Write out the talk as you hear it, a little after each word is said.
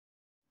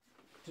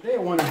Today I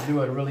wanted to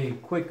do a really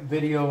quick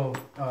video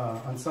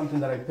on something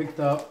that I picked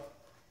up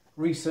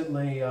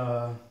recently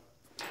on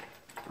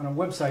a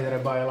website that I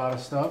buy a lot of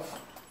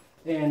stuff.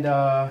 And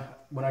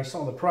when I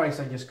saw the price,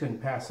 I just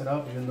couldn't pass it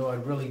up, even though I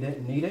really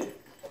didn't need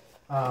it.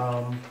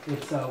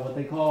 It's what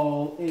they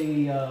call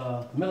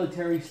a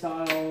military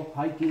style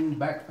hiking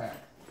backpack.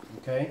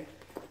 Okay,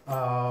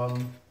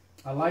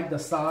 I like the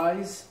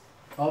size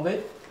of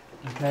it.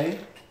 Okay,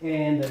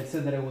 and it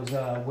said that it was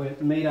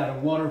made out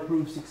of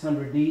waterproof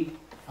 600D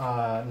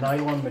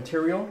nylon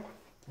material.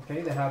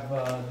 Okay, they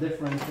have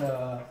different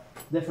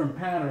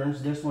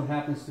patterns. This one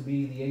happens to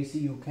be the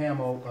ACU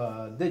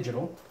Camo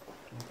digital.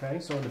 Okay,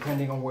 so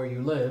depending on where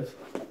you live,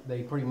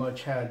 they pretty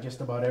much had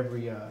just about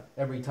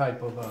every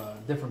type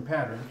of different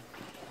pattern.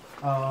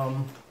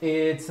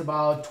 It's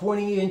about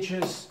 20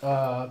 inches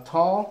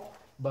tall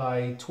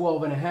by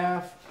 12 and a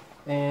half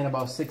and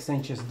about 6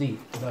 inches deep,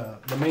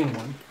 the main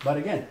one. But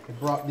again, it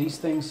brought these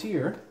things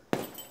here,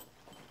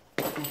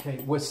 okay,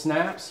 with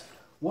snaps.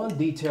 One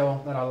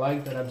detail that I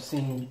like that I've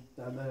seen,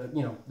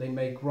 you know, they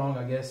make wrong,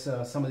 I guess.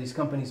 Some of these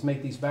companies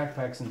make these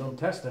backpacks and don't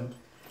test them.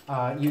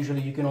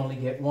 Usually you can only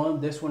get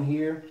one. This one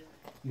here,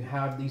 you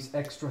have these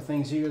extra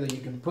things here that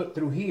you can put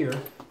through here,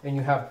 and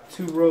you have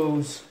 2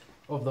 rows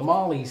of the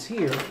mollies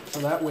here,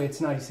 so that way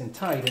it's nice and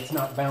tight. It's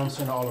not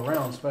bouncing all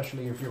around,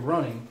 especially if you're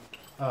running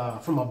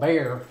from a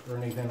bear or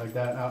anything like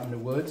that out in the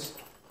woods.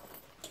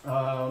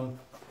 Again,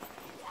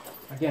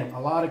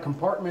 a lot of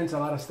compartments, a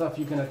lot of stuff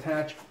you can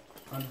attach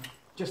on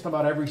just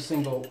about every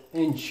single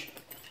inch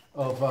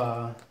of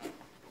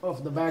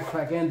the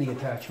backpack and the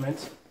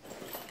attachments.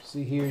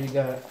 See here, you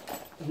got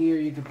here.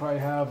 You could probably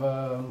have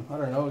I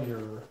don't know,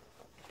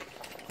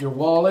 your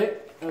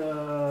wallet, you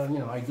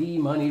know, ID,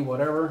 money,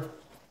 whatever,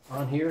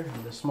 on here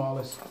in the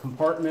smallest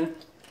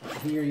compartment.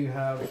 Here you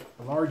have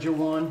a larger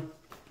one.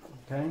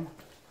 Okay,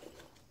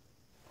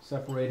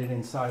 separated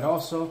inside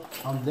also.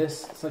 On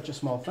this such a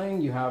small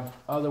thing, you have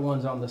other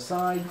ones on the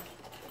side.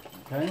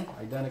 Okay,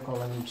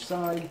 identical on each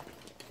side.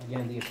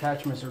 Again, the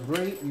attachments are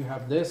great. You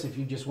have this if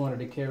you just wanted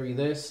to carry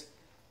this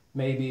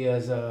maybe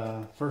as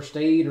a first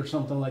aid or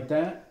something like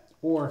that.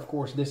 Or, of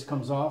course, this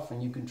comes off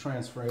and you can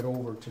transfer it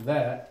over to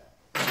that.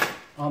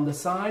 On the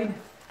side,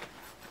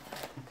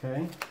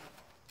 okay,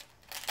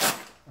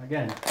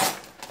 again,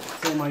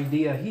 same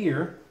idea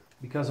here.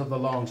 Because of the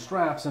long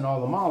straps and all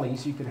the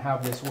mollies, you can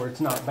have this where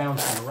it's not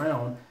bouncing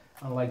around,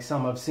 unlike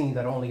some I've seen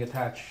that only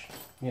attach,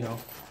 you know,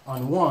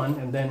 on one,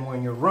 and then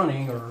when you're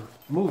running or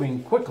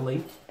moving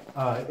quickly,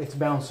 it's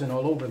bouncing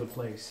all over the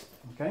place.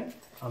 Okay,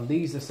 on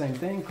these the same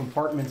thing,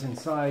 compartments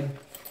inside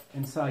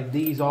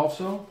these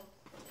also,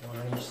 one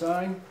on each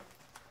side.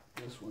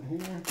 This one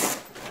here,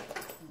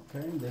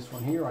 okay, this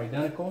one here,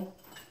 identical.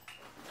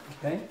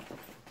 Okay,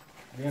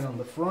 again on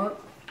the front,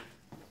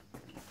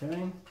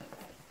 okay,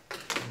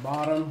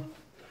 bottom,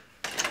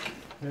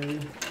 okay,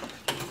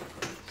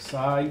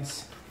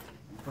 sides.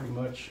 Pretty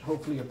much,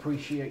 hopefully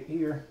appreciate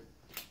here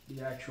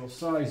the actual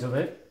size of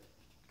it.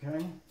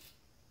 Okay.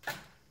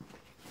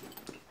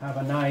 Have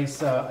a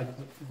nice,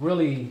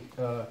 really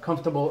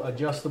comfortable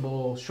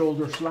adjustable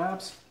shoulder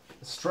straps.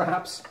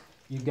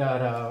 You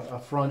got a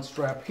front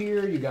strap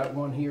here. You got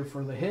one here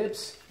for the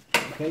hips.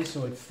 Okay,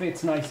 so it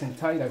fits nice and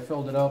tight. I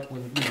filled it up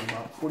with, you know,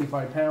 about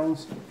 45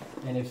 pounds,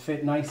 and it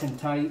fit nice and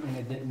tight, and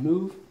it didn't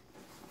move.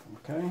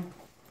 Okay.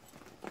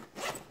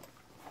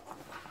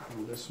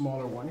 And the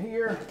smaller one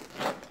here.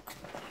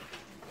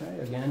 Okay,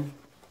 again,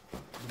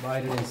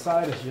 divided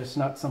inside. It's just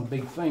not some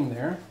big thing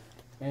there.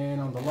 And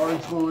on the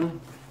large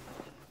one,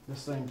 the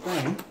same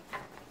thing.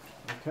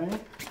 Okay,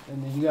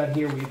 and then you got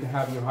here where you can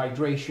have your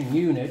hydration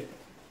unit,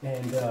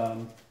 and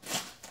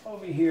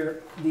over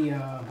here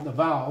the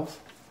valve.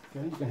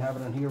 Okay, you can have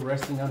it on here,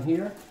 resting on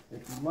here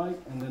if you like,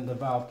 and then the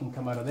valve can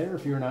come out of there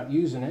if you're not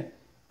using it.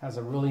 Has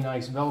a really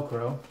nice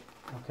Velcro,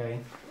 okay,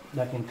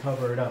 that can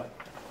cover it up.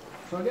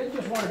 So again,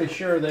 just wanted to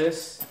share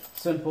this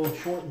simple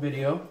short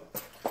video,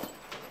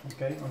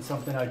 okay, on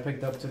something I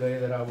picked up today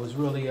that I was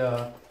really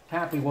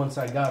happy once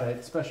I got it,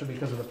 especially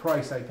because of the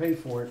price I paid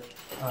for it,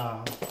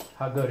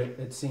 how good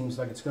it seems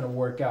like it's going to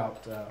work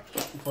out.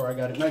 Before I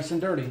got it nice and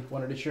dirty,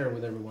 wanted to share it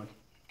with everyone.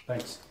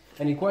 Thanks.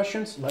 Any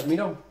questions? Let me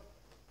know.